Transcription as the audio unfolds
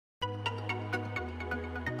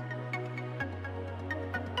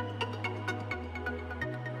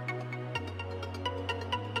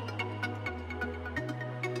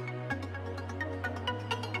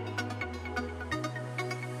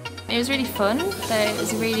It was really fun. It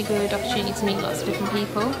was a really good opportunity to meet lots of different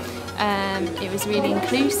people. It was really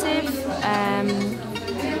inclusive,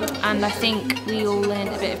 and I think we all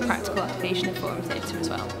learned a bit of practical application of forum theatre as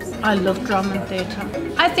well. I love drama and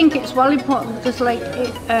theatre. I think it's well important because, like,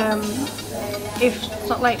 if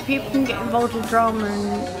like people can get involved in drama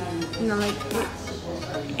and like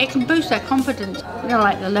it can boost their confidence.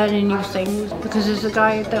 Like they're learning new things. Because there's a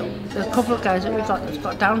couple of guys that we got that's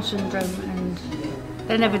got Down syndrome, and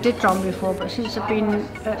they never did drama before, but since they've been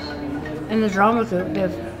in the drama group,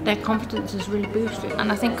 their confidence is really boosted.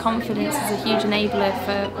 And I think confidence is a huge enabler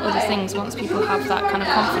for other things once people have that kind of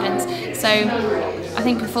confidence. So I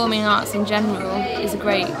think performing arts in general is a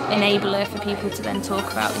great enabler for people to then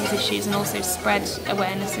talk about these issues and also spread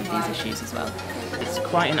awareness of these issues as well. It's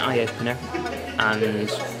quite an eye-opener, and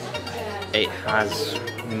it has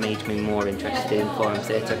made me more interested in forum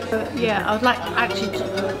theatre. Yeah, I would like actually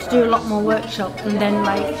to do a lot more workshops and then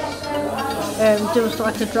like do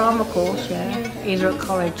like a drama course, yeah, either at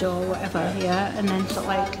college or whatever, yeah, and then sort of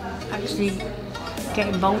like actually get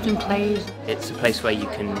involved in plays. It's a place where you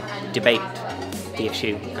can debate the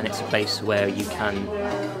issue, and it's a place where you can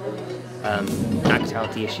act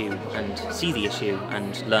out the issue and see the issue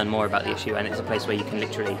and learn more about the issue, and it's a place where you can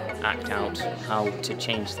literally act out how to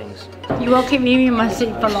change things. You won't keep me in my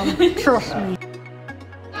seat for long, trust me.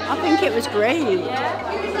 I think it was great,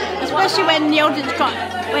 especially when the audience got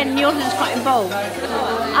involved.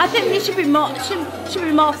 I think there should be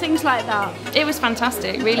more things like that. It was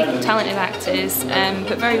fantastic, really talented actors,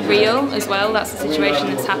 but very real as well. That's a situation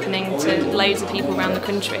that's happening to loads of people around the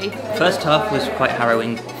country. First half was quite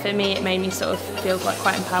harrowing. For me, it made me sort of feel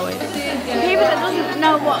quite empowered. For people that doesn't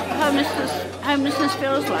know what homelessness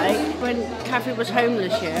feels like, when Cathy was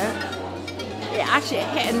homeless here, it actually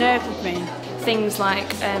hit a nerve with me. Things like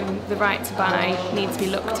the right to buy need to be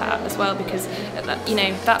looked at as well, because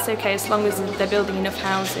that's okay as long as they're building enough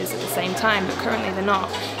houses at the same time, but currently they're not.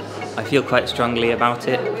 I feel quite strongly about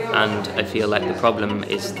it, and I feel like the problem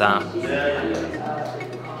is that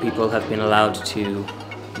people have been allowed to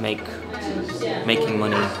make making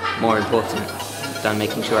money more important than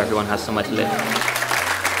making sure everyone has somewhere to live.